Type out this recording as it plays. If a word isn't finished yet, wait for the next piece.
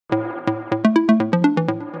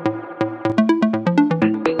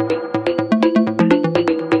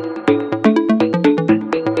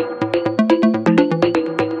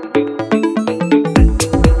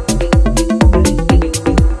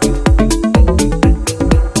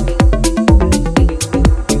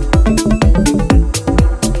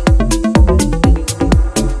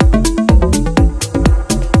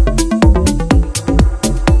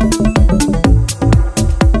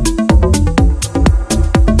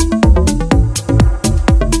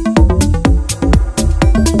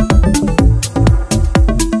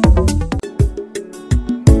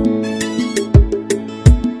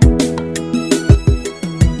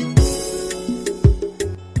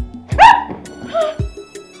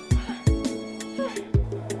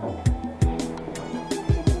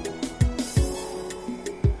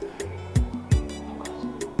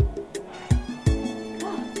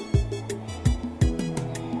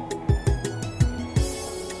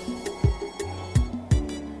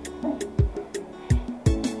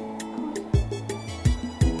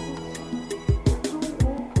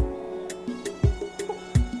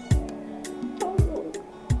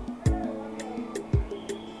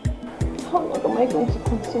How long am I going to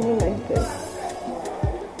continue like this?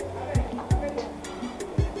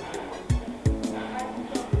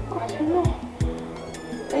 God, I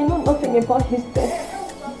know nothing about his death.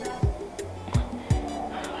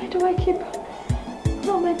 Why do I keep...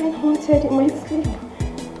 How am I being haunted in my sleep?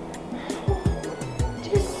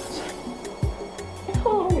 Dear God,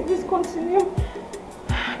 how long will this continue?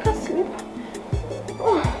 I can't sleep. I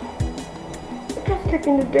can't sleep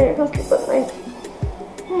in the day, I can't sleep at night.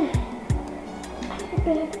 I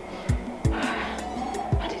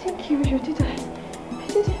didn't kill you, did I? I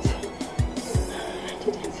didn't.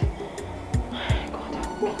 God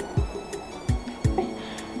help me.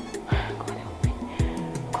 God help me.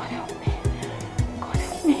 God help me. God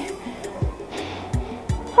help me.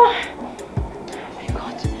 Oh my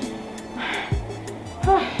God.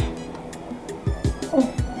 Oh.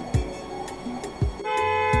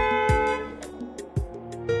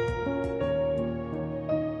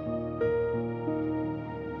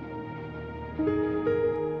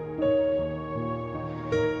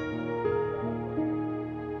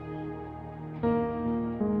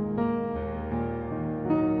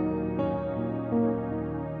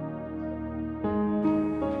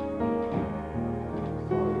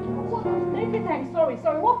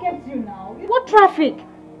 Sorry, what kept you now? What traffic?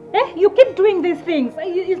 Eh? You keep doing these things.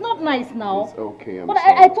 It's not nice now. It's okay, But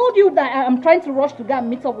I told you that I'm trying to rush to go and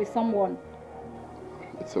meet up with someone.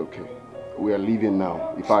 It's okay. We are leaving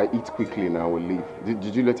now. If I eat quickly now, we'll leave.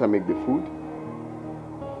 Did you let her make the food?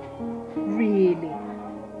 Really?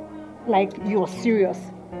 Like, you're serious?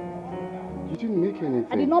 You didn't make anything.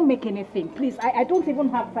 I did not make anything. Please, I don't even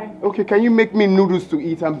have time. Okay, can you make me noodles to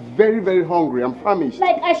eat? I'm very, very hungry. I'm famished.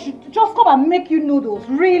 Like, I should just come and make you noodles.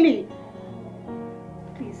 Really?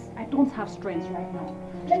 Please, I don't have strength right now.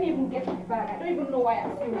 Let me even get my bag. I don't even know why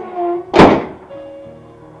I'm here.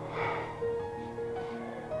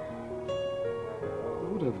 I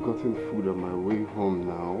would have gotten food on my way home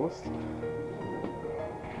now. What's...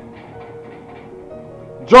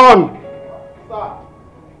 John! Stop!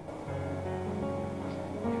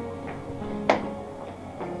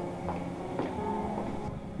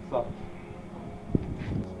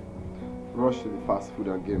 Rush to the fast food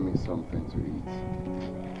and get me something to eat.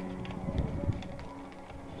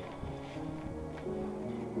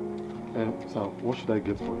 So what should I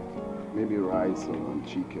get for you? Maybe rice or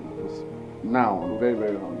chicken. Now, I'm very,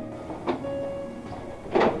 very hungry.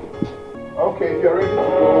 Okay, you're ready to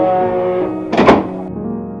go.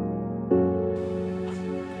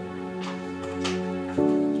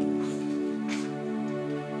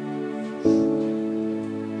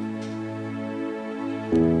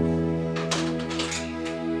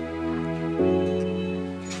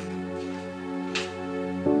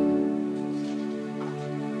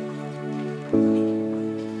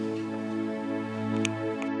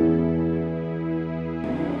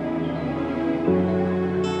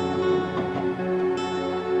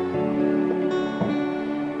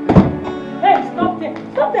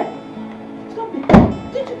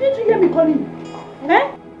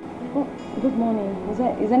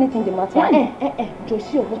 Is anything the matter?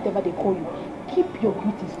 Josie or whatever they call you, keep your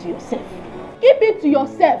greetings to yourself. Keep it to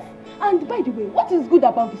yourself. And by the way, what is good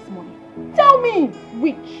about this money? Tell me,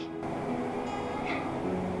 witch.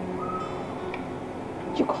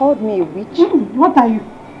 You called me a witch? What are you?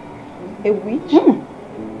 A witch?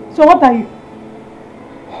 So what are you?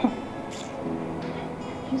 Are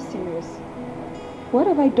you serious? What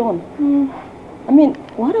have I done? I mean,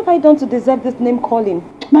 what have I done to deserve this name calling?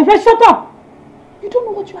 My friend, shut up! You don't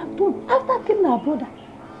know what you have done after killing our brother.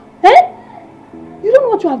 Eh? You don't know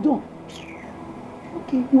what you have done.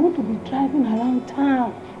 Okay, you want to be driving around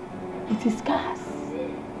town with his cars,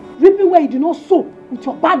 reaping where you do not sow with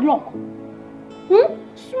your bad luck.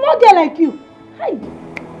 Small girl like you. Hide.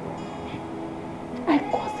 I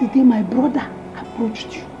caused the day my brother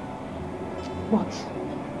approached you. But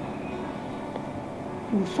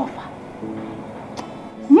you will suffer.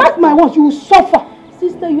 Mark my words, you will suffer.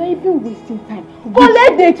 Sister, you are even wasting time.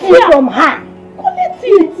 Collect the key from her. Collect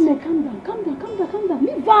it. No, calm down.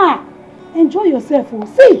 Leave her. Enjoy yourself. Oh.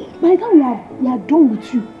 See, by the time we are done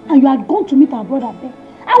with you and you are going to meet our brother there,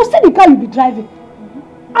 I will see the car you'll be driving.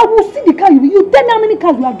 I will see the car you tell me how many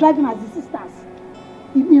cars you are driving as the sisters.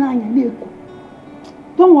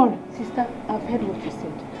 Don't worry. Sister, I've heard what you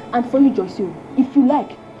said. And for you, Joyce, if you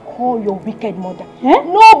like, call your wicked mother.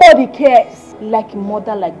 Nobody cares. Like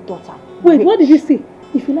mother, like daughter. Wait, what did you say?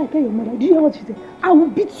 If you like, tell your mother. Did you hear what she said? I will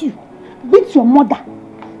beat you. Beat your mother.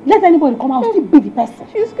 Let anybody come, I will still beat the person.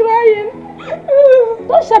 She's crying.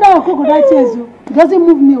 Don't shut down your crocodile tears. It doesn't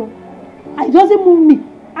move me. It doesn't move me.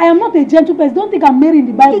 I am not a gentle person. Don't think I'm Mary in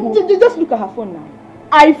the Bible. Just look at her phone now.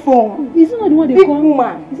 iPhone. Is it not the one they Big call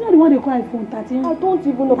woman. Is it not the one they call iPhone 13? I don't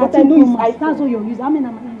even know, but I know it's iPhone. That's what you're using. How many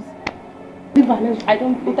am I using? Leave her alone. I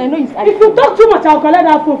don't, but I know it's iPhone. If you talk too much, I'll collect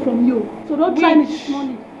that phone from you. So don't try me this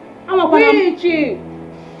morning. I'm a Richie.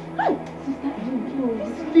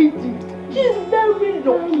 This lady, she's very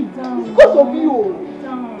lucky. down. Because of you.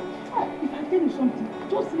 Down. If I tell you something,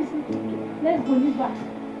 just listen to me. Let's go, leave her.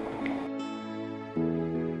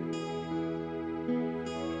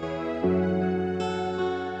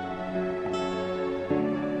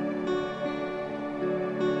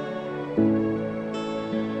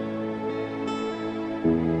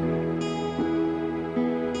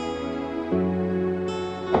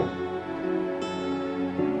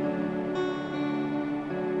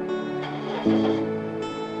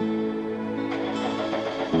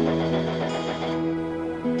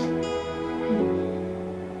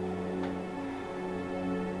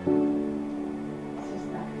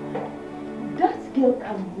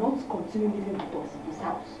 Continue living with us in this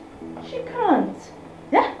house. She can't.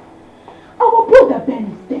 Yeah? Our brother Ben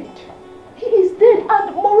is dead. He is dead,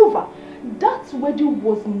 and moreover, that wedding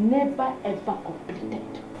was never ever completed.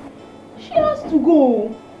 She has to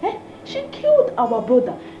go. Eh? She killed our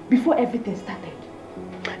brother before everything started.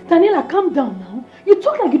 Daniela, calm down now. You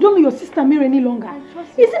talk like you don't know your sister Mary any longer.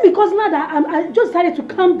 Is it because now that I just decided to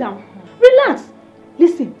calm down? Relax.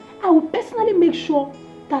 Listen, I will personally make sure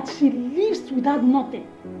that she lives without nothing.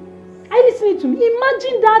 Are you listening to me?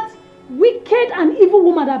 Imagine that wicked and evil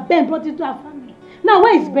woman that Ben brought into our family. Now,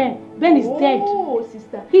 where is Ben? Ben is dead. Oh,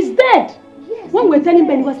 sister. He's dead. Yes. When we were telling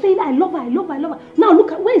Ben, he was saying, I love her, I love her, I love her. Now,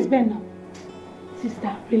 look at, where is Ben now?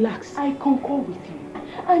 Sister, relax. I concur with you.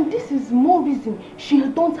 And this is more reason she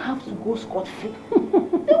don't have to go scot-free.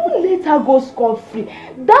 They won't let her go scot-free.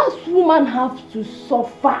 That woman has to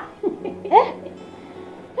suffer.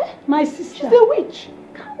 My sister. She's a witch.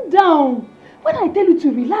 Calm down. When I tell you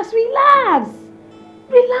to relax, relax.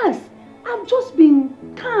 Relax. I've just been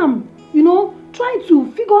calm, you know, trying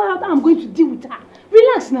to figure out how I'm going to deal with her.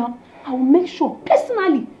 Relax now. I will make sure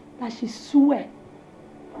personally that she swear.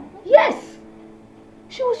 Yes.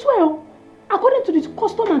 She will swear. According to the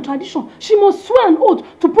custom and tradition, she must swear an oath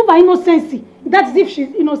to prove her innocency. That's if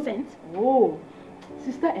she's innocent. Oh,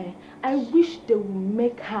 sister, I wish they will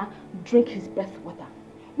make her drink his bath water.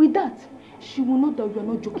 With that, she will know that we are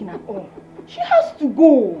not joking at all. She has to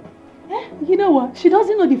go. You know what? She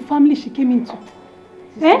doesn't know the family she came into.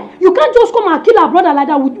 You can't just come and kill her brother like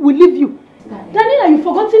that. We'll leave you. Daniela, you've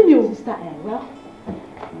forgotten me. Sister, well,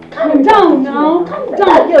 calm down now. Calm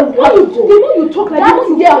down. You know you talk like that.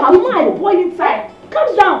 You know I boil inside.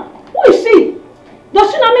 Calm down. Who is she?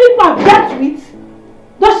 Does she know how many people I've dealt with?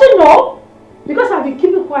 Does she know? Because I've been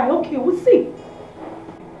keeping quiet. Okay, we'll see.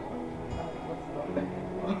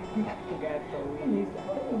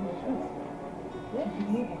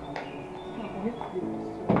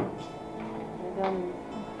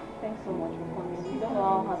 Thanks so much for coming. You don't know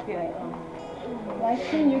how happy I am. Like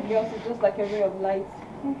seeing you girls is just like a ray of light.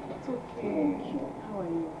 It's okay. Thank you. How are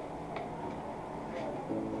you?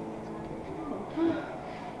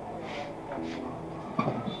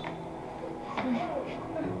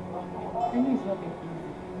 I know it's not been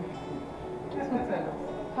easy. Just want to tell us,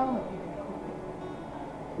 how have you been?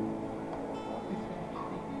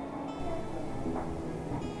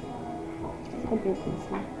 It's not been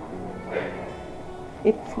easy.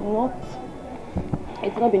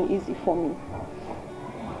 It's not been easy for me.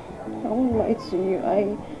 I won't lie to you.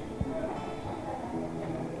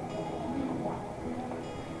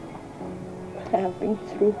 I have been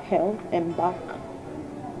through hell and back.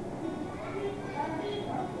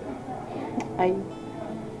 I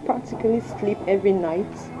practically sleep every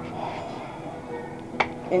night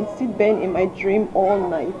and see Ben in my dream all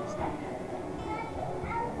night.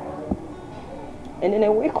 And then I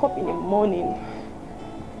wake up in the morning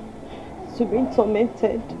to being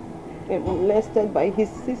tormented and molested by his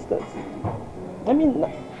sisters. I mean,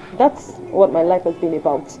 that's what my life has been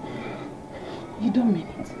about. You don't mean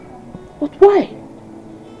it. But why?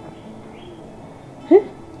 Huh?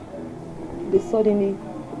 They suddenly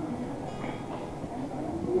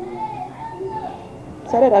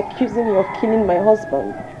started accusing me of killing my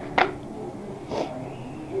husband.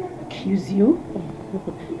 Accuse you?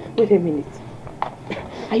 Wait a minute.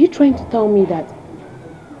 Are you trying to tell me that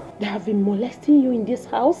they have been molesting you in this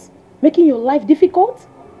house? Making your life difficult?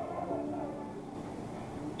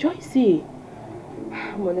 Joycey.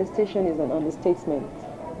 Molestation is an understatement.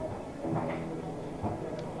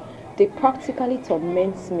 They practically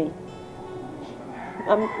torment me.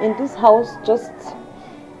 I'm in this house just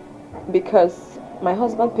because my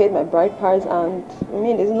husband paid my bride price, and I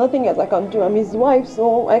mean, there's nothing else I can do. I'm his wife,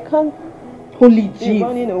 so I can't. Holy be jeez.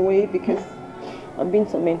 running away because I'm being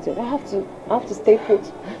tormented. I have to stay put.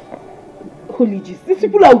 Holy jeez. These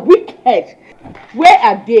people are wicked. Where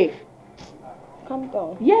are they? Calm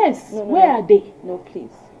down. Yes. No, Where are they? No,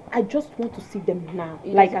 please. I just want to see them now.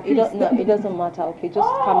 It Like doesn't- at least. No, it doesn't matter. Okay, just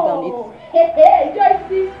calm down. Hey,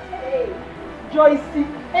 Joycey. Hey, Joycey.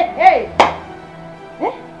 Hey.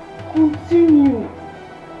 Eh?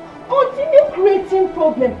 Continue creating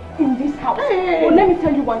problems in this house. Hey. But let me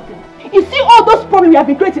tell you one thing. You see all those problems we have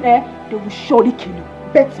been creating, they will surely kill you.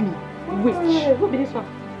 Bet me. Wait. Who be this one?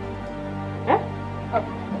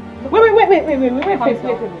 Wait.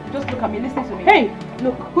 Just look at me. Listen to me. Hey,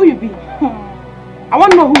 look, who you be? I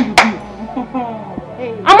want to know who you be.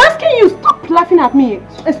 Hey. I'm asking you, stop laughing at me.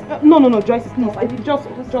 No, Joyce, please. Just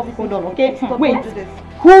hold on, okay? Wait.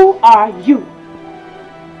 Who are you?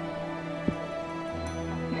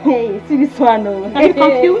 Hey, see this one, no? Are you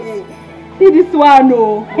confused? See this one,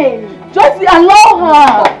 no? Hey, just allow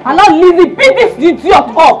her. Allow Lizzie beat this idiot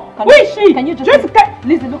up. Where is she? Can you just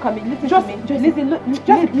Lizzie, look at me. Listen to me. Lizzie, look.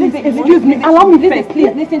 Lizzie, excuse me. Allow me first.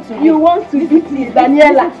 Please listen to me. You want to beat me,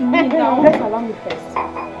 Daniela? Listen to me now. Just allow me first.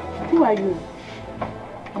 Who are you?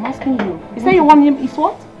 I'm asking you. You say your one name is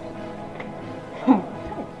what?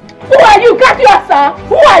 Who are you? Can't you answer?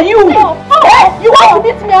 Who are you? You want to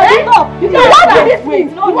beat me? You want to beat me? You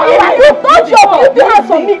touch your filthy hands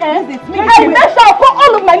on me, I make sure I put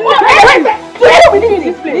all of my money to help with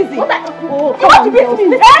this place. You want to beat me?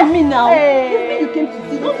 Listen to me now. You came to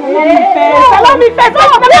see me. Allow me first.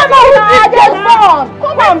 Come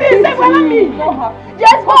and beat me.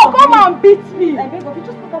 Just come and beat me.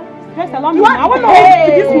 Just allow me. I want to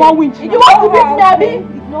hold this small winch. You want to beat me, Abby?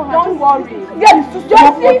 Don't worry. Just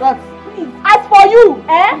as for you,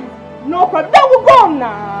 no problem. They will go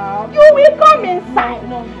now. You will come inside.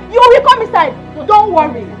 You will come inside. Don't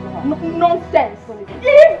worry. Nonsense.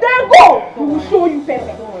 If they go, we will show you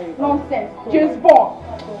perfect. Nonsense. James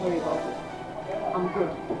Bond. Don't worry about it. I'm good.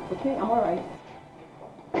 Okay, I'm alright.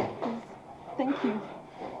 Thank you.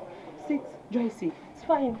 Sit. Joycey. It's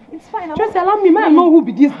fine. It's fine. Just allow me, man. I know who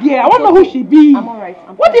be this girl. I want to know who she be. I'm alright.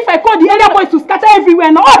 What if I call the area boys to scatter everywhere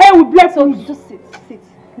and all hell will bless So me? just sit. Please.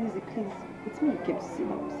 It's me you came to sit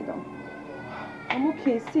down. Sit down. I'm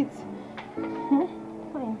okay. Sit.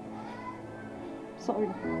 Fine. Sorry.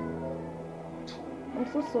 I'm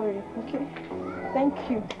so sorry. Okay. Thank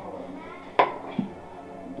you.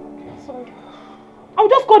 Sorry. I'll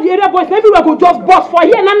just call the area boys and everywhere go just bust for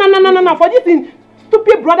here. No. For this in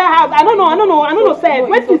stupid brother house. I don't know, sir.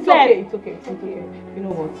 Where's he said? It's okay. You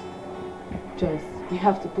know what? Joyce, you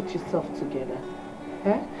have to put yourself together.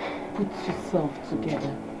 Put yourself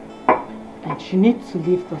together. And you need to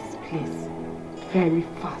leave this place very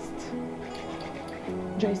fast.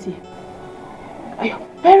 Joycey, are your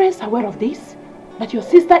parents aware of this? That your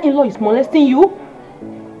sister-in-law is molesting you?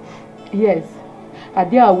 Yes. Are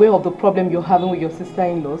they aware of the problem you're having with your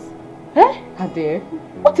sister-in-laws? Are they?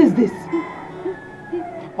 What is this?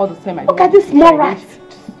 All the time I Look at this small rat.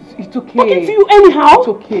 It's okay. Talking to you anyhow? It's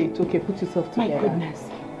okay. Put yourself together. My goodness.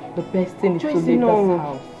 The best thing is Joycey, to leave no. this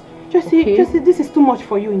house. Joycey, this is too much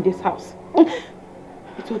for you in this house.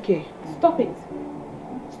 It's okay. Stop it.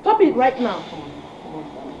 Stop it right now.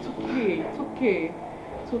 It's okay.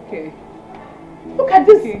 Look at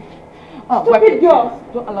this. Stupid girls.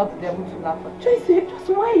 Don't allow them to laugh at you. Joycey, just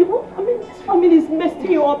why you? I mean, this family is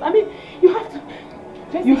messing you up. I mean, you have to.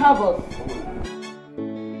 Joycey. You have us.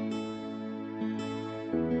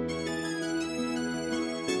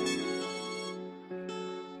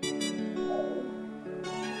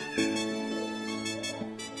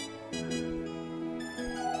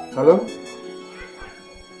 Hello?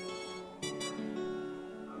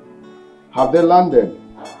 Have they landed?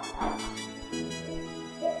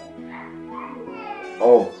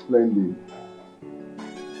 Oh, splendid.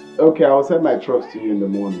 Okay, I'll send my trucks to you in the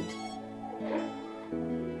morning.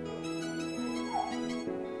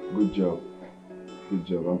 Good job.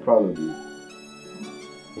 I'm proud of you.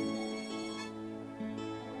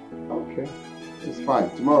 Okay, it's fine.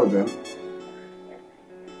 Tomorrow then.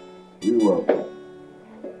 You're welcome.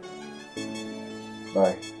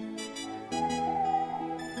 Bye.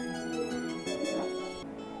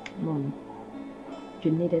 Mom,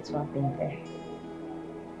 you needed to have been there.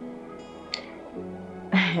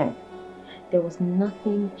 There was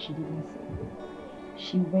nothing she didn't say.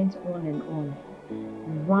 She went on and on,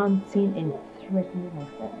 ranting and threatening my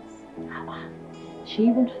friends. She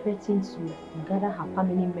even threatened to gather her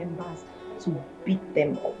family members to beat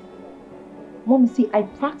them up. Mom, see, I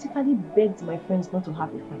practically begged my friends not to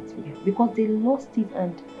have a fight with her because they lost it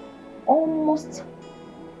and almost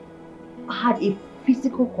had a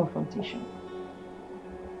physical confrontation.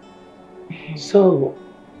 So,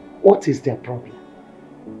 what is their problem?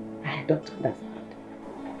 I don't understand.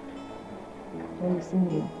 When you see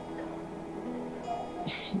me,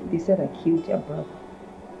 they said I killed your brother.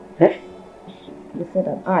 Eh? They said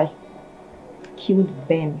that I killed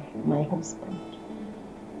Ben, my husband.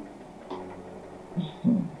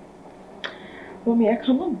 Mommy, I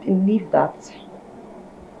cannot believe that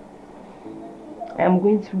I am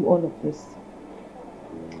going through all of this.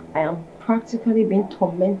 I am practically being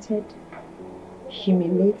tormented,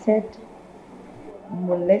 humiliated,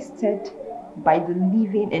 molested by the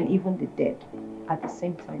living and even the dead at the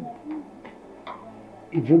same time.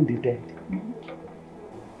 Even the dead?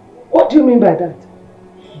 What do you mean by that?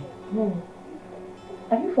 Mom,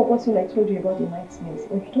 have you forgotten I told you about the nightmares?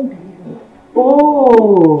 Or you don't believe me?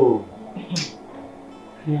 Oh!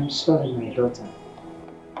 I am sorry, my daughter.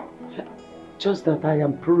 Just that I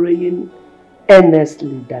am praying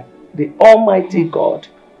earnestly that the Almighty God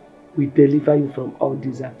will deliver you from all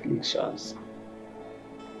these afflictions.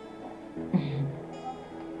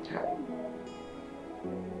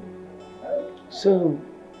 So,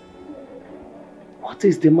 what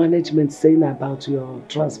is the management saying about your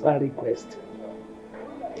transfer request?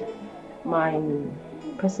 My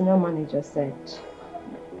personal manager said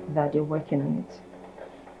that they're working on it.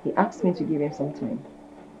 He asked me to give him some time.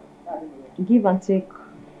 Give and take.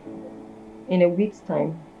 In a week's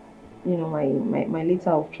time, you know, my letter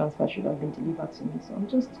of transfer should have been delivered to me. So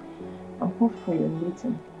I'm hopeful and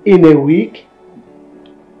waiting. In a week?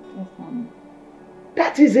 Yes, Mommy.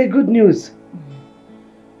 That is a good news.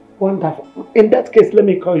 Wonderful. In that case, let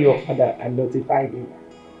me call your father and notify him.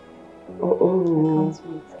 Oh.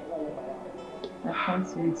 I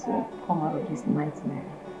can't wait to come out of this nightmare.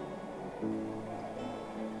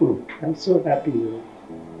 I'm so happy.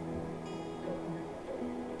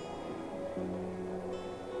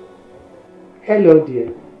 Hello,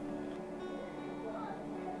 dear.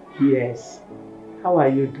 Yes. How are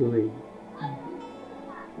you doing?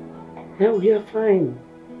 Yeah, we are fine.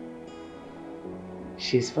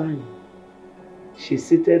 She's fine. She's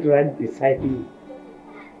seated right beside me.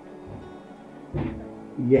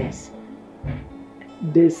 Yes.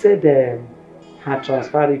 They said her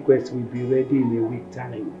transfer request will be ready in a week's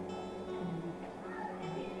time.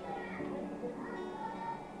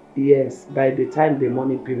 Yes, by the time the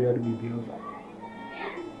morning period will be over.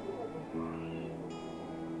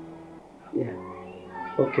 Yeah.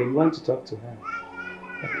 Okay, you want to talk to her?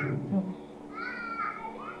 Okay.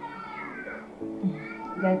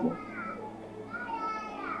 Daddy,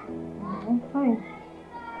 I'm fine.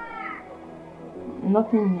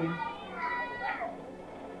 Nothing new.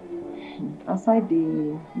 Aside the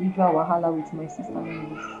usual wahala with my sister,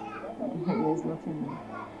 there's nothing new.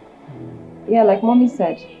 Yeah, like Mommy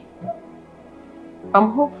said,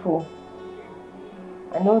 I'm hopeful.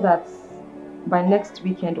 I know that by next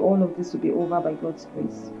weekend, all of this will be over by God's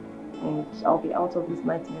grace. And I'll be out of this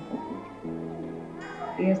nightmare for good.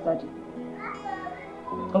 Yes, Daddy.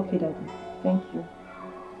 Okay, Daddy. Thank you.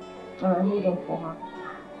 Alright, hold on for her.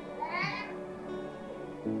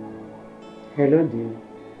 Hello, dear.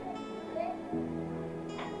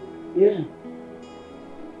 Yeah.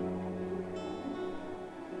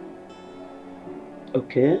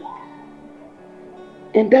 Okay.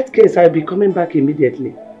 In that case, I'll be coming back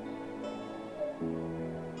immediately.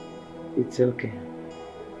 It's okay.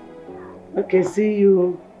 Okay, see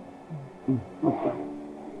you.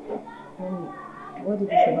 What did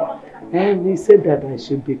he say? And he said that I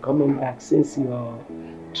should be coming back since your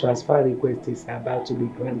transfer request is about to be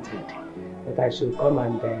granted. That I should come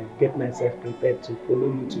and get myself prepared to follow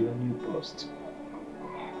you to your new post.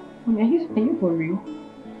 Mommy, are you for real?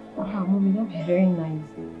 Mommy, that was very nice.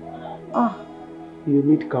 You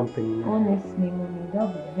need company now. Honestly, Mommy, that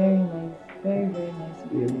was very nice. Very, very nice.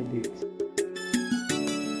 You need it.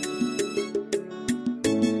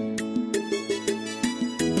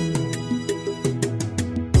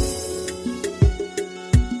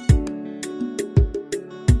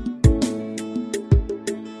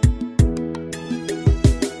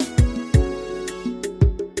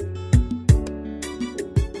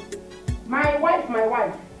 My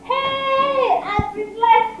wife. Hey, Auntie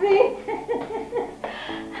Leslie.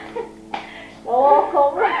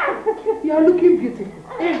 Welcome. You are looking beautiful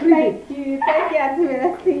every day. Thank you, Auntie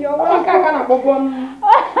Leslie. You're welcome.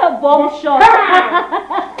 Bomb shot.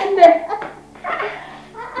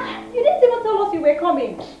 You didn't even tell us you were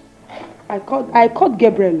coming. I called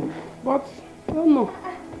Gabriel, but I don't know.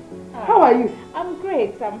 How are you? I'm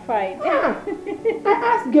great, I'm fine. I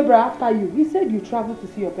asked Gabriel after you. He said you traveled to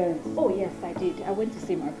see your parents. Oh yes, I did. I went to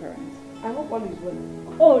see my parents. I hope all is well.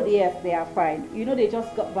 Oh yes, they are fine. You know, they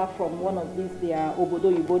just got back from one of these their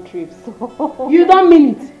Obodo Yubo trips. You don't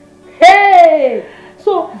mean it? Hey!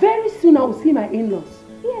 So very soon I will see my in-laws.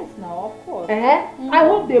 Yes, now of course. I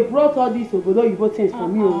hope they brought all these Obodo Yubo things for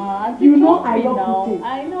me. You know I love good things.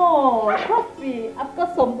 I know. Trust me, I've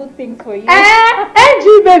got some good things for you.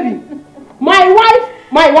 Angie baby! My wife!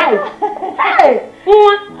 Hey!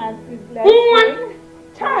 And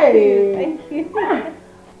Thank you.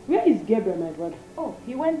 Where is Gabriel, my brother? Oh,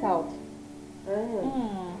 he went out.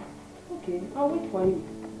 Okay, I'll wait for him.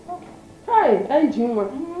 Hi, Angie.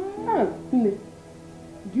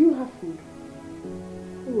 Do you have food?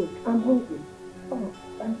 Food? I'm hungry. Oh,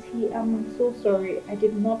 Auntie, I'm so sorry. I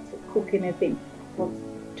did not cook anything. But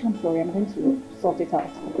don't worry, I'm going to sort it out.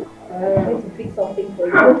 I'm going to fix something for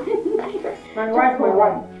you. My wife.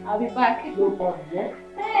 I'll be back. No problem, yeah?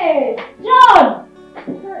 Hey, John!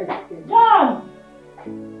 Hi, John!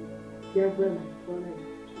 Gabriel,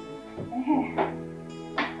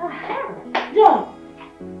 John!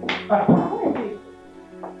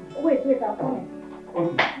 Wait, I'm coming.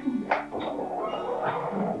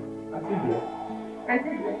 I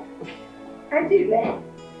did.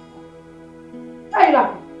 Hey, look.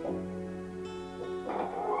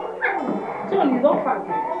 John, you don't fuck.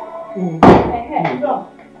 Hey, John.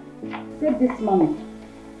 Take this money.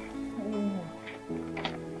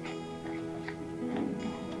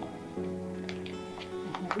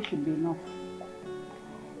 This should be enough.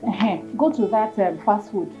 Go to that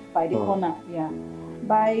fast food by the corner. Yeah.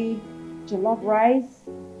 Buy jollof rice.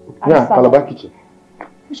 Yeah, Calabar Kitchen.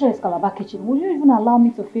 Which one is Calabar Kitchen? Will you even allow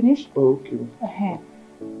me to finish? Okay.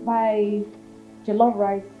 Buy jollof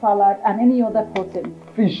rice, salad, and any other protein.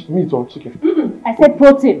 Fish, meat, or chicken. I said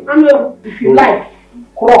protein. If you like.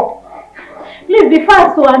 Crop. Please be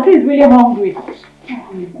fast, so Auntie is really hungry.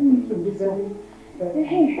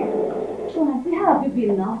 Hey, so Auntie, how have you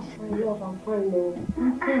been now? My love, I'm fine, though.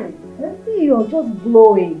 Auntie, you're just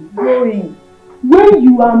glowing. When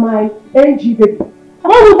you are my NG baby,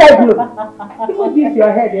 why would I glow? Even this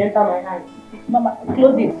your head enter my eye. Mama,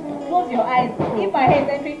 close it. Close your eyes. Keep my head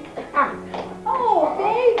entering. Oh,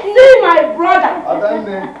 baby. See my brother.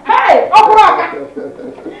 Hey, Okuraka.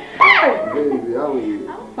 Hey. Baby, how are you?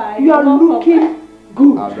 I'm fine. You are looking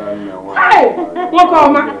good. Hey,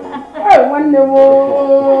 Mokoma. Hey, one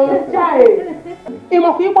more. Hey.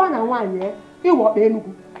 Imokwiba na wanye. Iwo be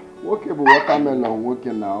Enugu. Okay, but watermelon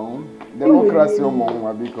working now. Democracy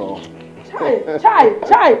omo biko. Chai.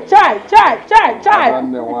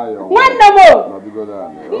 One more.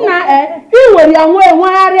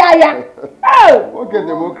 Okay,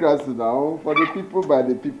 democracy now for the people, by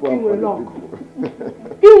the people, and for the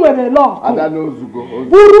people. You were a law. I don't know Zugo.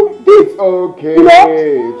 It's okay.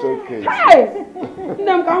 It's okay. Hey,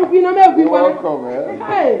 you're welcome, eh?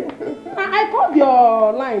 Hey, I called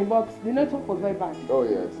your line, but the network was very bad. Oh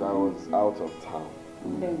yes, I was out of town.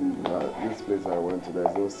 This place I went to,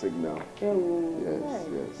 there's no signal.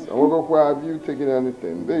 Yes. Have you taken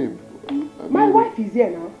anything, babe? My wife is here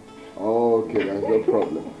now. Oh, okay, that's no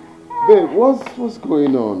problem. Babe, what's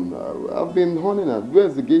going on? I've been honing her.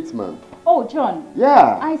 Where's the gate man? Oh, John.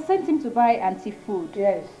 Yeah. I sent him to buy Auntie food.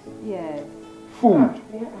 Yes. Food?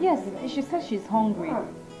 Yes, she said she's hungry.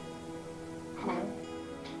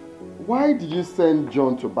 Why did you send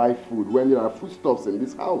John to buy food when there are foodstuffs in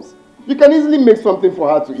this house? You can easily make something for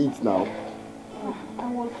her to eat now. I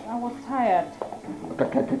was tired.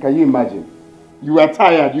 Can you imagine? You were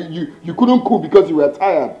tired. You couldn't cook because you were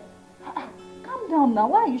tired. Calm down now.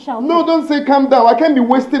 Why are you shouting? No, don't say calm down. I can't be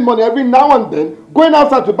wasting money every now and then going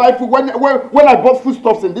outside to buy food when I bought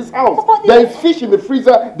foodstuffs in this house. There is fish in the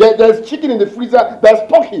freezer. There's chicken in the freezer. There's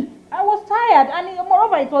turkey. I was tired, and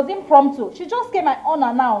moreover, it was impromptu. She just came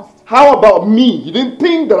unannounced. How about me? You didn't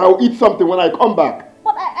think that I'll eat something when I come back?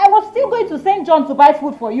 But I was still going to St. John to buy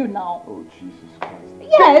food for you now. Oh, Jesus Christ.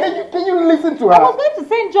 Yes. Can you listen to her? I was going to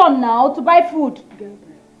St. John now to buy food.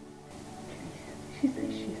 She said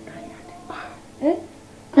she's tired.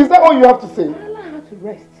 Is that all you have to say? Allow her to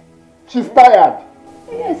rest. She's tired.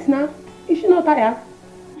 Yes, now. Is she not tired?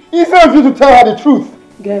 Instead of you to tell her the truth.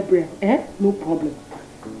 Gabriel, no problem.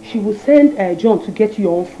 She will send John to get you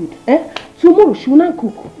your own food. Tomorrow she will not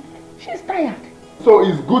cook. She's tired. So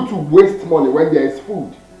it's good to waste money when there is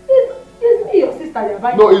food. It's me, your sister.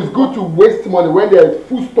 No, it's good to waste money when there is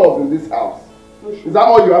food stuff in this house. No, is that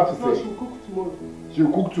all you have to say? No, she'll cook tomorrow.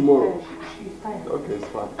 She'll cook tomorrow? She's tired. Okay, it's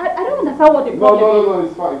fine. I don't understand what the problem is. No,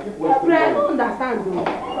 it's fine. Keep wasting money. I don't understand though.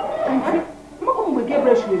 I'm not going to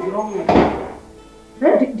Gabriel, she was the wrong way.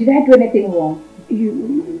 Did I do anything wrong?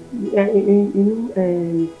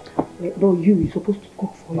 You're supposed to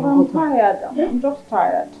cook for your husband. I'm tired. I'm just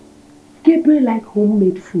tired. Gabriel like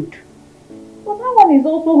homemade food. But that one is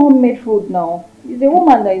also homemade food now. It's a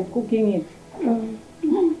woman that is cooking it.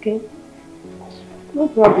 Okay. No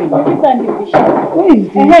problem. Every time you wish her. Where is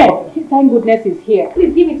this? Thank goodness is here.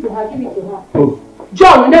 Please give it to her, give it to her. Oh.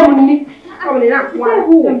 John,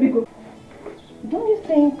 Don't you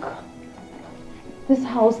think this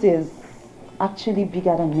house is actually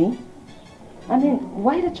bigger than me? I mean,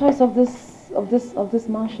 why the choice of this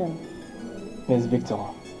mansion? Ms. Victor,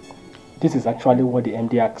 this is actually what the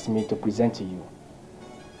MD asked me to present to you.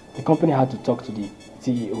 The company had to talk to the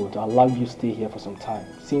CEO to allow you to stay here for some time,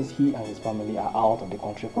 since he and his family are out of the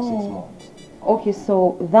country for 6 months. Okay,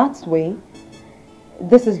 so that way,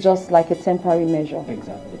 this is just like a temporary measure.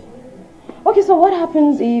 Exactly. Okay, so what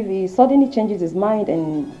happens if he suddenly changes his mind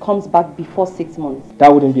and comes back before 6 months?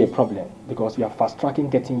 That wouldn't be a problem, because we are fast-tracking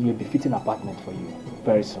getting you a befitting apartment for you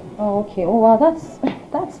very soon. Oh, okay. Oh, wow, that's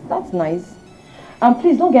nice.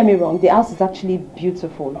 Please don't get me wrong. The house is actually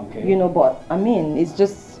beautiful. Okay. You know, but I mean, it's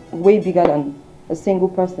just way bigger than a single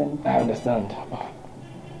person. I understand.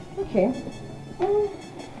 Okay.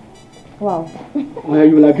 Wow. Well,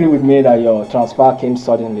 you will agree with me that your transfer came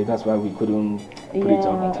suddenly. That's why we couldn't put it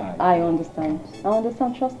on time. I understand.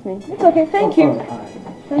 Trust me. It's okay. Thank you.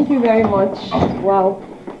 Thank you very much. Wow.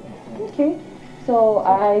 Okay. So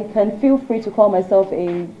I can feel free to call myself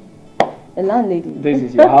a landlady. This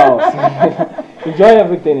is your house. Enjoy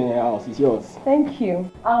everything in your house. It's yours. Thank you.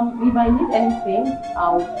 If I need anything,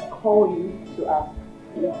 I'll call you to ask.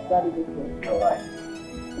 If that is okay. All right.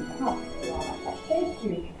 Oh, wow. Thank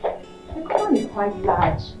you. The common is quite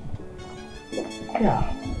large. Yeah.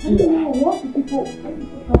 I don't know what do people have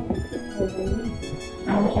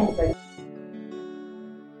to.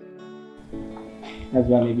 That's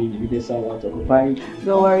why maybe you did someone to occupy.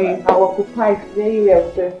 Don't worry, I'll occupy it very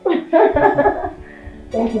well, sir.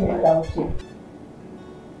 Thank you, Mr. Auchi.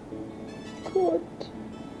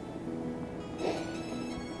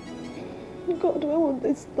 God, when will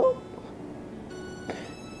this stop?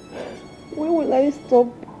 When will I stop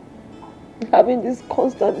having these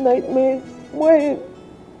constant nightmares? When?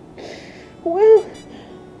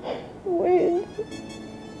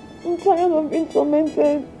 I'm tired of being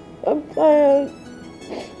tormented. I'm tired.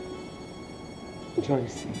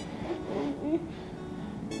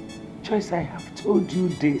 Joyce, I have told you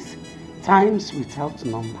this times without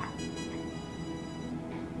number.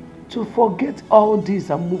 To forget all this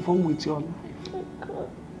and move on with your life. I can't.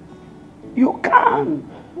 You can.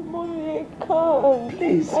 Mommy, I can't.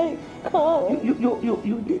 Please. I can't. You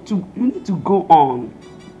need to go on.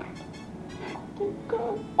 I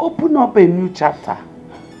can't. Open up a new chapter.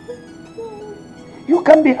 You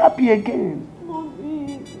can be happy again.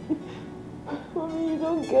 Mommy, you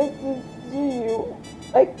don't get it, do you?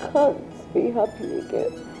 I can't be happy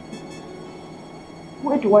again.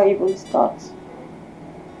 Where do I even start?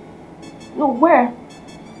 No, where?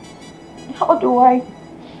 How do I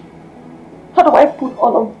put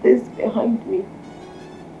all of this behind me?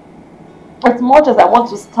 As much as I want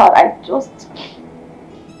to start, I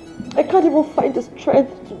can't even find the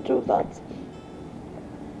strength to do that.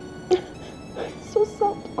 It's so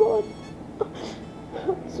sad, God.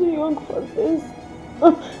 I'm too young for this.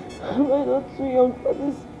 Am I not too young for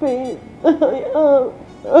this pain? I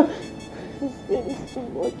am. This pain is too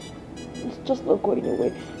much. It's just not going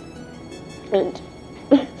away. And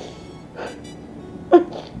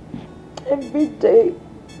every day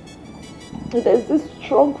there's this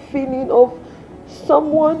strong feeling of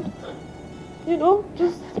someone,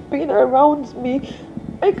 just being around me.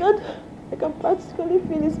 I can practically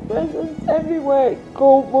feel his presence everywhere I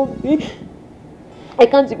go, Mommy. I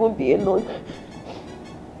can't even be alone.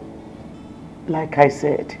 Like I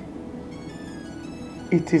said,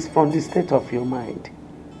 it is from the state of your mind.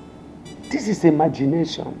 This is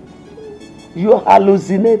imagination. You are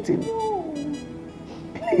hallucinating. No.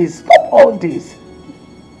 Please stop all this.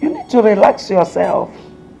 You need to relax yourself.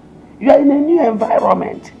 You are in a new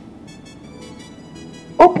environment.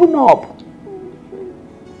 Open up.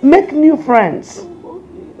 Make new friends.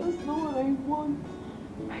 Mommy, that's not what I want.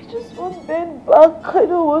 I just want Ben back. I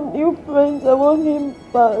don't want new friends. I want him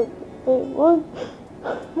back. I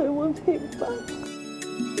want him back.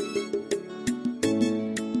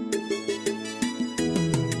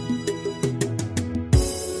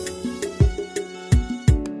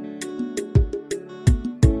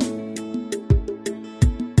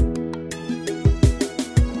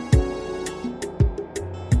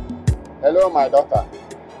 Hello, my daughter.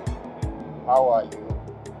 How are you?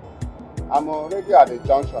 I'm already at the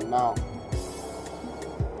junction now.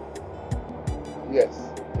 Yes,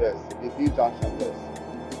 the B junction, yes.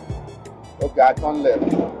 Okay, I turn left.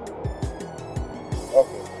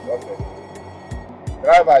 Okay. Okay.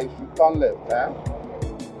 Driver, you should turn left, eh?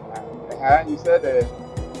 You said,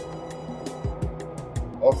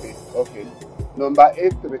 okay. Number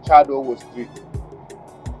 8, Richard Owo Street.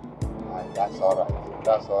 That's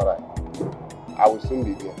alright. I will soon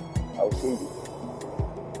be there.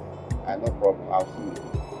 No problem, I'll soon be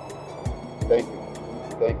there.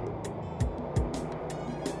 Thank you.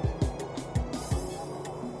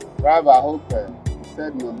 Driver, I hope you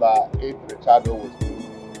said number 8, Richard Owo Street.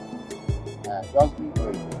 Just be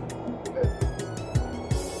good.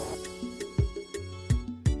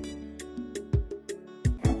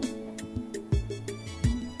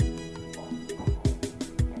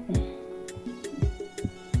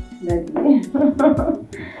 Daddy.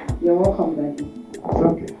 You're welcome, Daddy. It's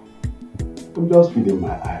okay. I'm just feeding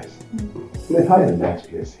my eyes. Look how a nice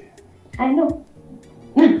place here. I know.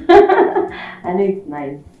 I know it's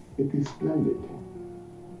nice. It is splendid.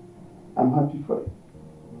 I'm happy for you.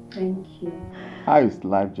 Thank you. How is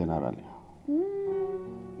life generally?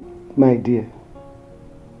 My dear,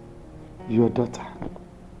 your daughter,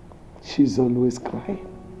 she's always crying.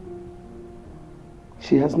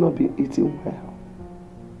 She has not been eating well.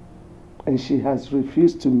 And she has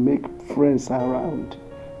refused to make friends around.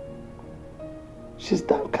 She's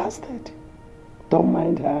downcasted. Don't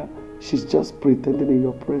mind her. She's just pretending in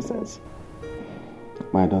your presence.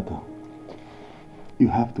 My daughter, you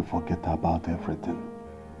have to forget about everything.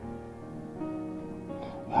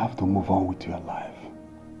 You have to move on with your life.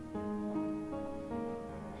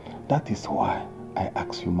 That is why I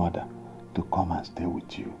asked your mother to come and stay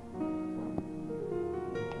with you.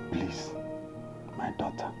 Please, my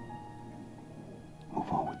daughter, move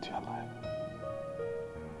on with your life.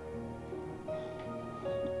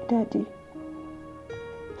 Daddy,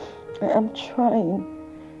 I am trying.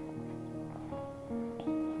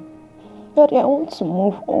 Daddy, I want to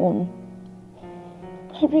move on.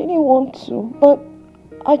 I really want to, but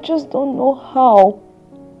I just don't know how.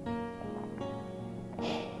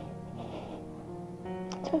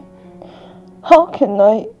 How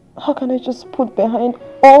can I just put behind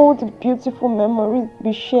all the beautiful memories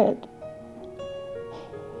we shared?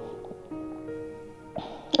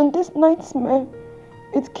 And this nightmare,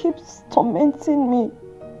 it keeps tormenting me.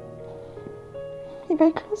 If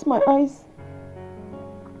I close my eyes,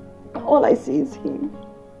 all I see is him.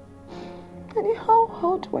 And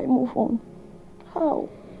how do I move on? How?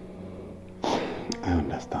 I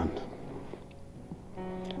understand.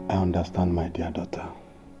 I understand, my dear daughter.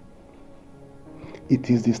 It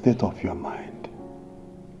is the state of your mind.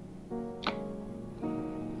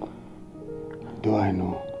 Though I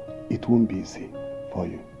know it won't be easy for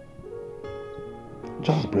you.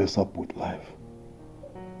 Just brace up with life.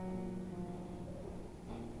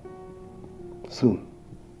 Soon,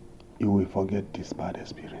 you will forget this bad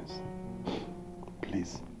experience.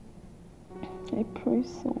 Please. I pray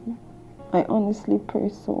so. I honestly pray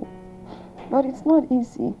so. But it's not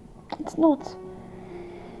easy. It's not.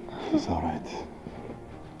 It's alright.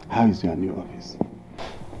 How is your new office?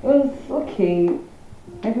 It was okay.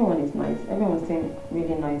 Everyone is nice. Everyone seems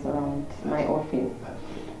really nice around my office.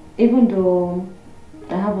 Even though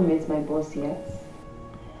I haven't met my boss yet.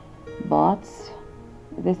 But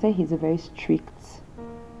they say he's a very strict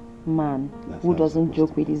man who doesn't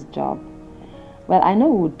joke with his job. Well, I know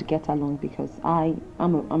we would get along because I'm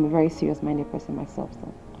a very serious-minded person myself,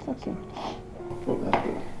 so it's okay.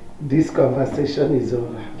 This conversation is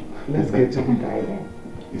over. Let's get to the dining.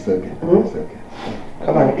 It's okay. It's okay.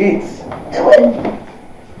 Come on, eat.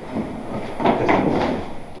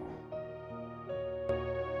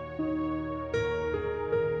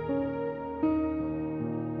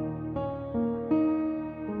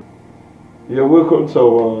 You're welcome to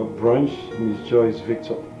our brunch, Miss Joyce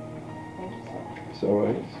Victor. Thank you, sir. It's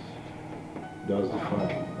alright. That's the fun.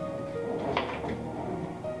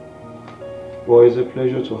 Well, it's a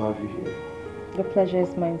pleasure to have you here. The pleasure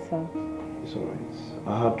is mine, sir. It's alright.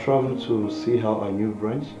 I had traveled to see how our new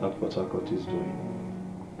branch at Port Harcourt is doing.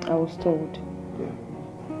 I was told. Yeah.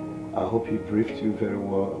 I hope he briefed you very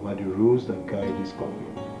well about the rules that guide this company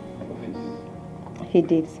office. He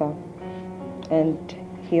did, sir. And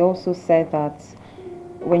he also said that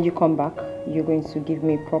when you come back, you're going to give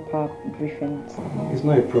me proper briefings. It's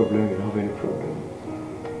not a problem, you don't have any problem.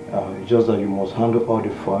 It's just that you must handle all the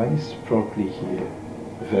files promptly here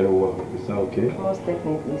very well. Is that okay? Most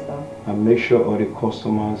definitely, sir. And make sure all the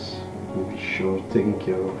customers will be sure taken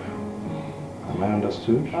care of. Am I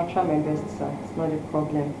understood? I'll try my best, sir. It's not a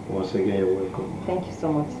problem. Once again, you're welcome. Thank you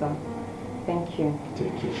so much, sir. Thank you.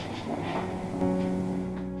 Take care.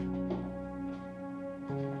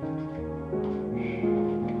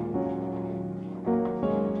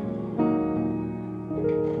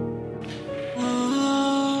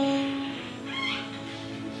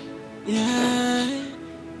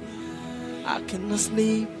 cannot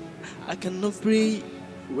sleep, I cannot breathe.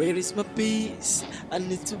 Where is my peace? I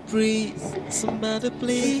need to breathe. Somebody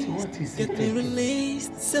please get me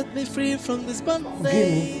released, set me free from this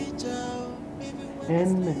bondage.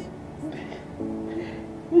 And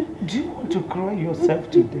do you want to cry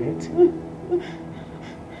yourself to death?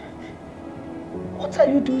 What are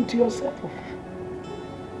you doing to yourself?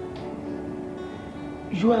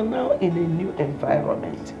 You are now in a new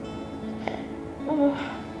environment.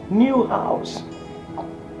 New house.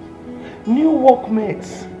 New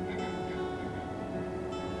workmates.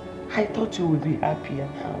 I thought you would be happier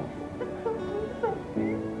now.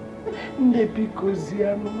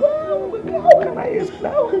 How can I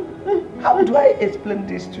explain? How do I explain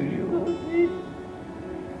this to you?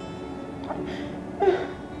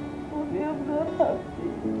 Mommy, I'm not happy.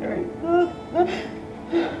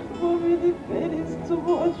 Mommy, the pain is too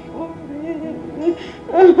much for me.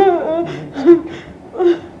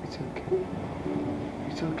 It's okay.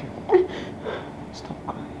 It's okay. Stop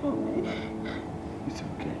crying. Mommy. It's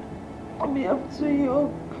okay. Mommy, I'm too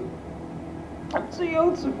young. I'm too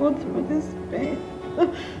young to go through this pain. I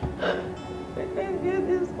can't get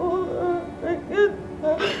this over. I can't.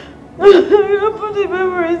 You put the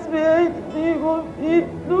memories behind me, Mommy.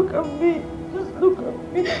 Look at me. Just look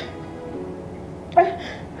at me.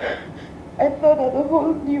 I thought that the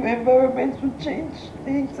whole new environment would change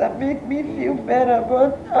things and make me feel better,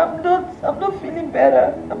 but I'm not feeling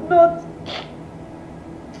better. I'm not.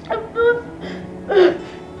 I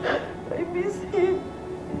miss him.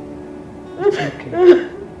 It's okay.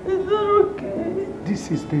 It's not okay. This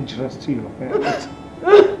is dangerous to your health.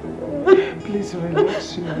 Please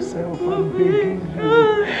relax yourself. I'm begging you. I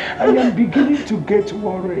am beginning to get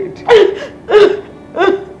worried.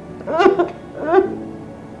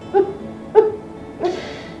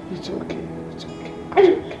 It's okay. It's okay.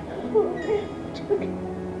 It's okay.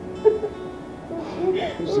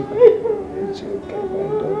 It's okay. It's okay, my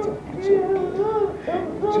daughter. It's okay.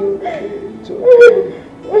 It's okay. It's okay.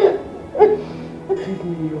 Give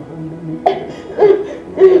me your hand. Let me kiss.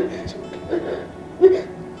 It's okay.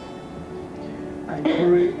 I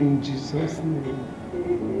pray in Jesus' name.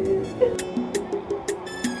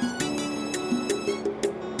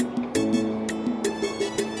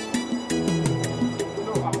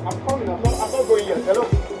 I'm coming. I'm not going yet. Hello.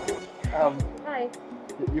 Hi.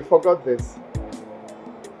 You forgot this.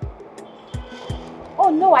 Oh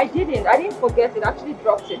no, I didn't. I didn't forget it. I actually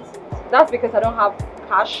dropped it. That's because I don't have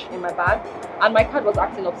cash in my bag, and my card was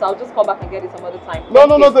acting up. So I'll just come back and get it some other time. No,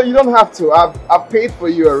 you don't have to. I've paid for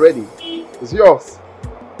you already. It's yours.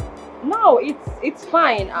 No, it's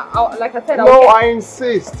fine. Like I said, I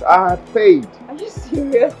insist. I have paid. Are you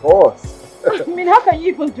serious? Of course. I mean, how can you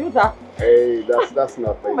even do that? Hey, that's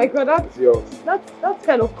nothing. Oh my God, it's yours. That's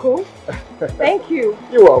kind of cool. Thank you.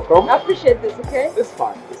 You're welcome. I appreciate this. Okay. It's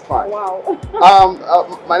fine. It's fine. Wow.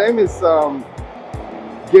 My name is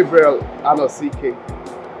Gabriel Anosike.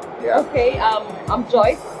 Yeah. Okay. I'm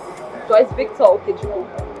Joyce. Joyce Victor Okechukwu.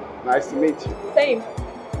 Nice to meet you. Same.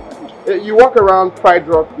 You walk around Pride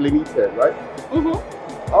Rock Limited, right? Mhm.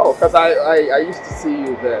 Oh, because I used to see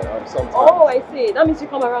you there sometimes. Oh, I see. That means you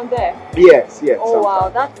come around there. Yes. Oh wow,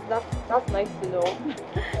 sometimes. that's nice to know.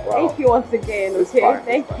 Wow. Thank you once again. It's Okay, fine,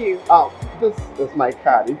 thank you. This is my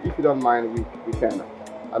card. If you don't mind, we can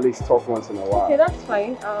at least talk once in a while. Okay, that's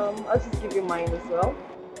fine. I'll just give you mine as well.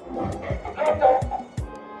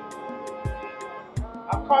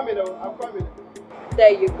 I'm coming. I'm coming.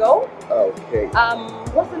 There you go. Okay.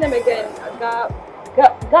 What's the name again?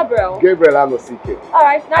 Gabriel. Gabriel Anosike. All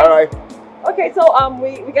right, nice. All right. Okay, so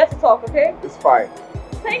we get to talk. Okay. It's fine.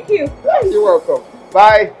 Thank you. You're welcome.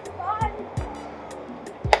 Bye. Bye.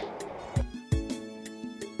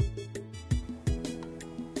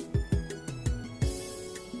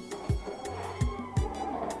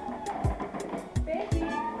 Baby.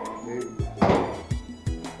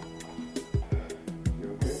 You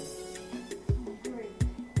okay?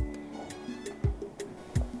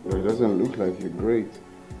 Well, it doesn't look like you're great.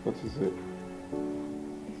 What is it?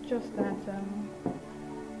 It's just that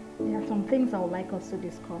there are some things I would like us to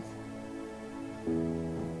discuss.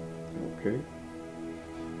 Okay.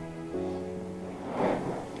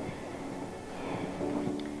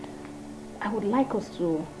 I would like us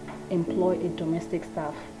to employ a domestic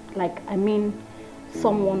staff. I mean,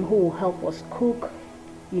 someone who will help us cook,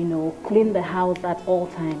 clean the house at all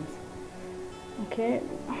times. Okay?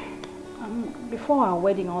 Before our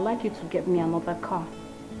wedding, I would like you to get me another car.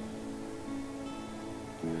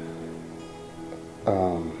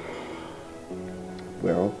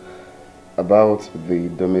 Well, about the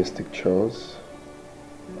domestic chores,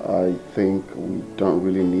 I think we don't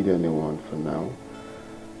really need anyone for now.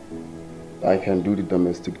 I can do the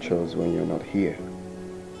domestic chores when you're not here.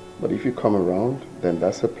 But if you come around, then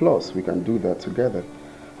that's a plus. We can do that together.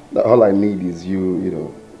 All I need is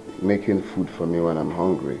you, making food for me when I'm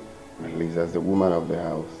hungry. At least as the woman of the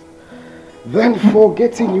house. Then for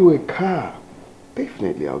getting you a car.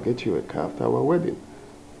 Definitely, I'll get you a car after our wedding.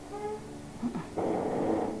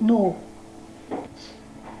 No.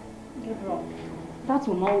 Gabriel, that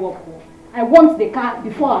will not work. I want the car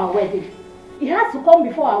before our wedding. It has to come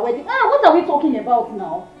before our wedding. What are we talking about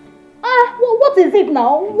now? What is it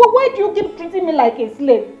now? Why do you keep treating me like a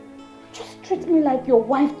slave? Just treat me like your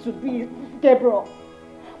wife to be, Gabriel.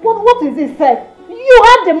 What is it, sir? You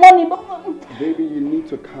have the money, but... Baby, you need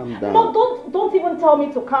to calm down. No, don't even tell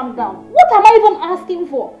me to calm down. What am I even asking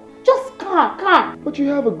for? Just car. But you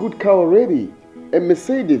have a good car already. A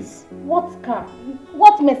Mercedes. What car?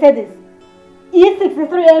 What Mercedes? E63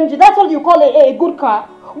 AMG, that's what you call a good car?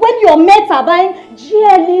 When your mates are buying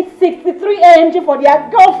GLE 63 AMG for their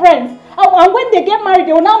girlfriends, and when they get married,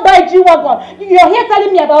 they will now buy G-Wagon. You're here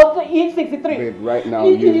telling me about E63. Babe, right now,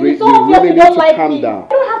 you really need to calm down. You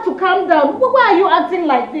don't have to calm down. Why are you acting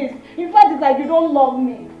like this? In fact, it's like you don't love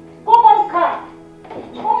me. Come on, car.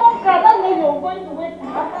 That means you're going to wait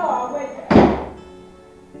after our wedding.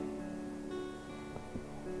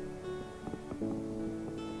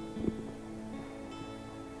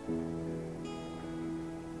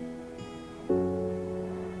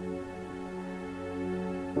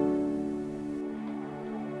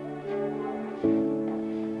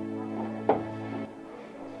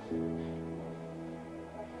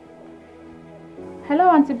 Hello,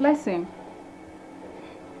 Auntie Blessing.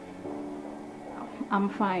 I'm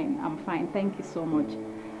fine. Thank you so much.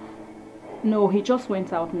 No, he just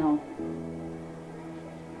went out now.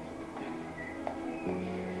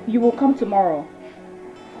 You will come tomorrow.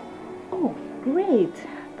 Oh, great.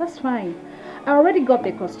 That's fine. I already got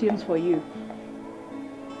the costumes for you.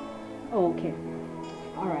 Oh, okay.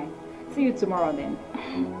 All right. See you tomorrow then.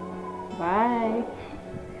 Bye.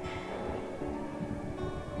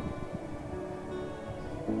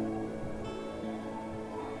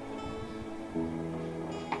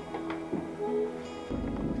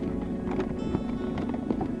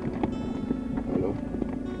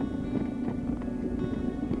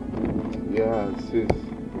 Yeah, sis.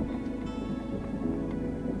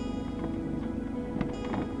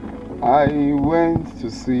 I went to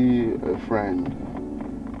see a friend.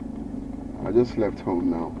 I just left home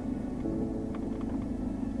now.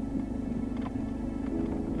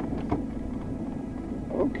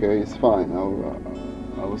 Okay, it's fine. I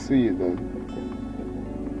will see you then.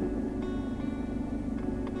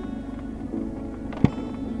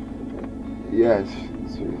 Yes,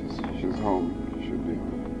 she's home. She should be.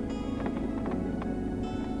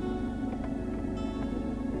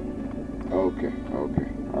 Okay,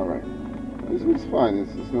 all right. It's fine.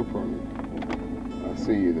 It's no problem. I'll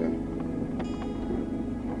see you then.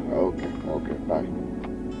 Okay, bye.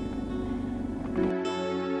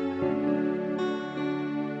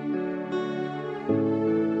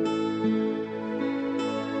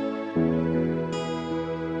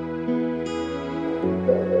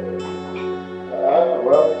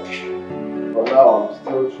 Well, for now I'm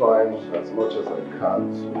still trying as much as I can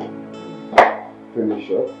to finish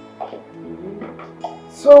up.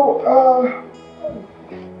 So,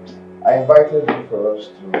 I invited you for us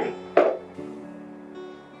to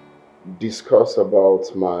discuss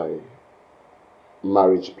about my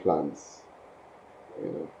marriage plans,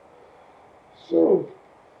 So,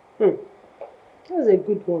 that's a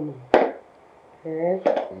good one.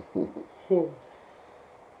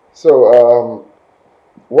 So,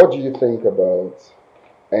 what do you think about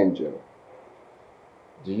Angel?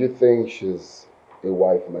 Do you think she's a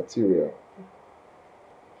wife material?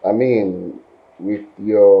 I mean, with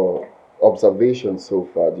your observation so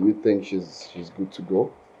far, do you think she's good to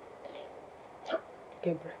go?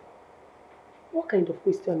 Gabriel, what kind of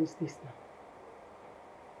question is this now?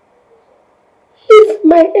 If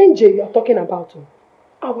my angel you're talking about,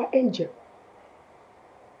 our angel,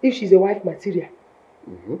 if she's a wife material,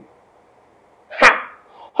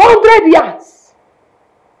 100 yards!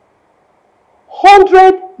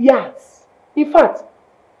 100 yards! In fact,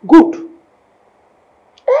 good.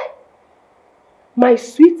 My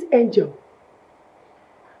sweet angel.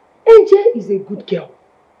 Angel is a good girl.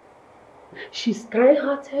 She's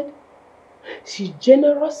kind-hearted, she's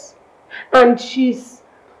generous, and she's...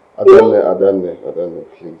 Adane,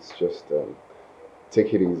 please just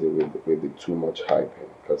take it easy with the too much hype,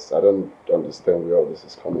 because I don't understand where all this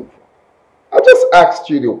is coming from. I just asked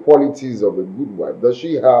you the qualities of a good wife. Does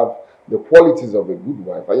she have the qualities of a good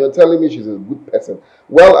wife? And you're telling me she's a good person.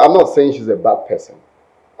 Well, I'm not saying she's a bad person.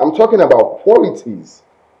 I'm talking about qualities.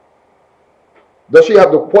 Does she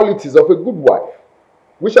have the qualities of a good wife?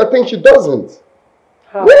 Which I think she doesn't.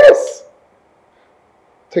 How? Yes!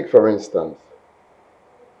 Take for instance,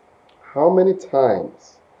 how many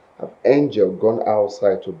times have Angel gone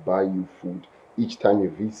outside to buy you food each time you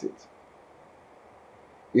visit?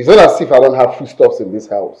 It's not as if I don't have foodstuffs in this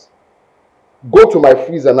house. Go to my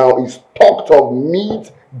freezer now, it's stocked of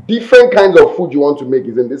meat, different kinds of food you want to make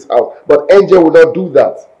is in this house. But Angel will not do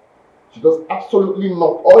that. She does absolutely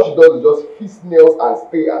not. All she does is just feast nails and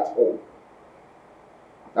stay at home.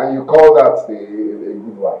 And you call that a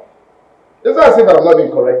good wife. It's not as if I've not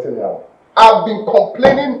been correcting her. I've been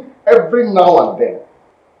complaining every now and then.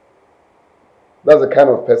 That's the kind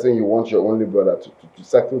of person you want your only brother to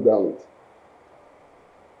settle down with.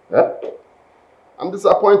 Yeah? I'm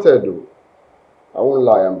disappointed though. I won't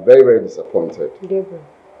lie, I'm very, very disappointed. Gabriel,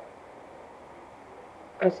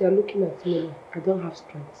 as you're looking at me, I don't have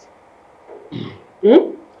strength.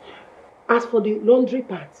 As for the laundry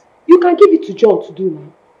part, you can give it to John to do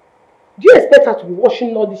now. Do you expect her to be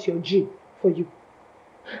washing all this your gym for you?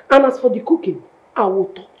 And as for the cooking, I will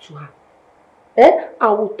talk to her. I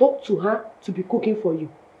will talk to her to be cooking for you.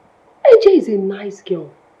 AJ is a nice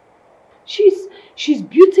girl. She's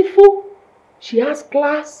beautiful. She has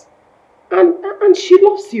class. And she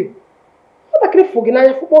loves you. I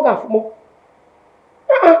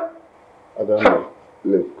don't know.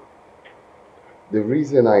 Look, the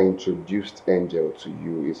reason I introduced Angel to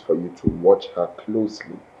you is for you to watch her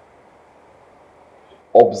closely.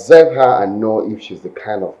 Observe her and know if she's the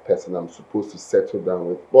kind of person I'm supposed to settle down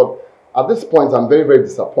with. But at this point, I'm very, very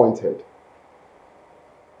disappointed.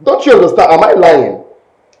 Don't you understand? Am I lying?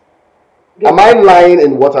 Am I lying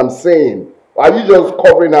in what I'm saying? Or are you just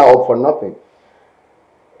covering her up for nothing?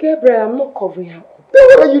 Gabriel, I'm not covering her up. Then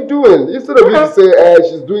what are you doing? Instead of you to say,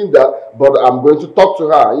 she's doing that, but I'm going to talk to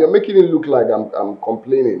her. You're making it look like I'm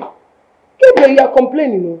complaining. Gabriel, you are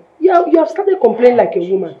complaining. You have started complaining like a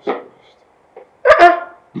woman.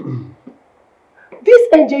 This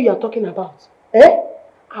angel you are talking about,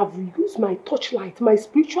 I've used my torchlight, my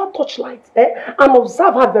spiritual torchlight, and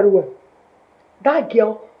observe her very well. That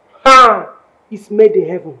girl, is made in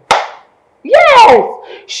heaven. Yes!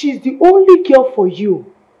 She's the only girl for you.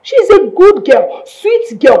 She's a good girl,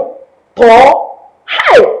 sweet girl. Tall.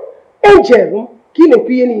 Hi! Angel,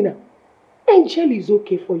 Angel is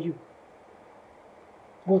okay for you.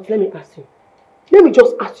 But let me ask you. Let me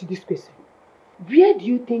just ask you this question. Where do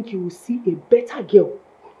you think you will see a better girl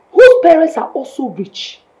whose parents are also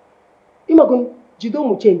rich?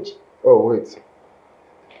 Change. Oh, wait.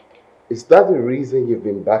 Is that the reason you've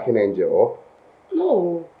been backing Angel up?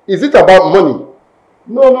 No. Is it about money?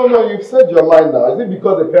 No, you've said your mind now. Is it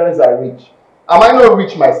because the parents are rich? Am I not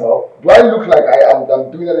rich myself? Do I look like I'm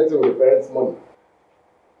doing anything with the parents' money?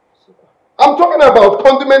 I'm talking about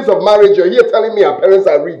condiments of marriage. You're here telling me our parents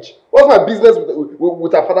are rich. What's my business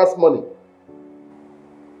with our father's money?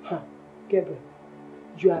 Gabriel,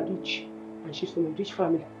 you are rich and she's from a rich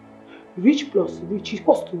family. Rich plus rich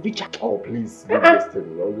equals to richer. Oh, please, this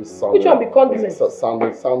thing always sounding. Which one be condiments?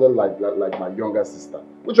 Sounding like my younger sister.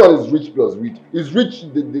 Which one is rich plus rich? Is rich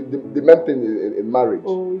the main thing in marriage?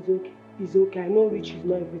 Oh, it's okay. It's okay. I know rich is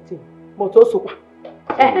not everything. But also,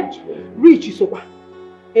 rich is okay.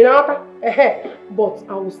 But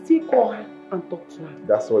I will still call her and talk to her.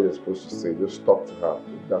 That's what you're supposed to say. Just talk to her.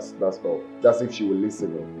 That's all. That's if she will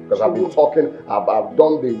listen. Because I've been talking, I've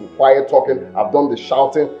done the quiet talking, I've done the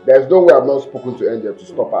shouting. There's no way I've not spoken to Angel to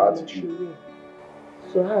stop her attitude.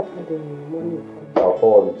 So how about the money? I'll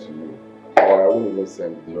forward it to you. Or I won't even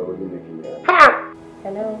send it. You're already making me angry. Ha!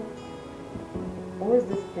 Hello. Who is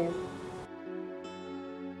this place?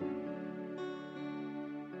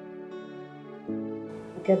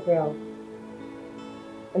 Gabriel.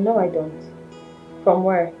 No, I don't. From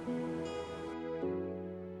where?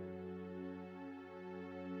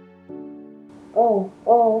 Oh,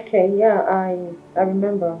 okay. Yeah, I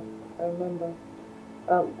remember.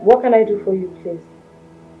 What can I do for you, please?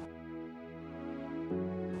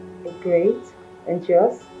 Great. And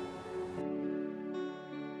yours?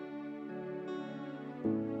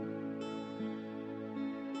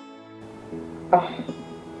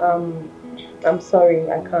 I'm sorry,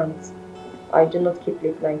 I can't. I do not keep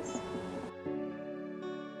late nights.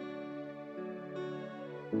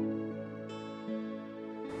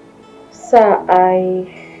 Sir, I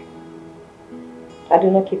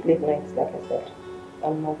do not keep late nights, like I said.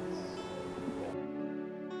 I'm not.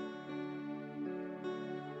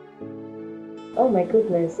 Oh my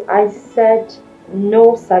goodness, I said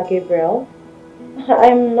no, Sir Gabriel.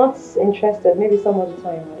 I'm not interested. Maybe some other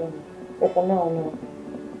time, I don't know. But for now, no.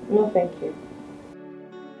 No, thank you.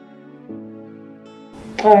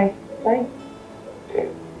 Alright, bye.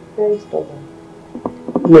 Very stubborn.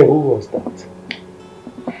 No, who was that?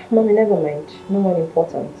 Mommy, never mind. No one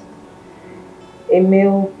important. A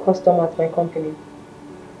male customer at my company.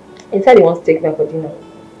 He said he wants to take me out for dinner.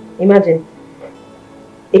 Imagine.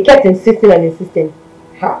 He kept insisting and insisting.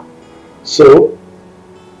 Ha. So?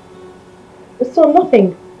 So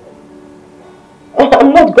nothing.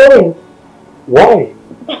 I'm not going. Why?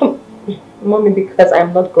 Mommy, because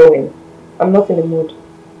I'm not going. I'm not in the mood.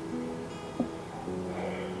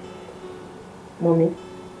 Mommy.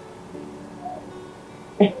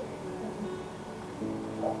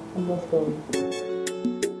 I'm not going.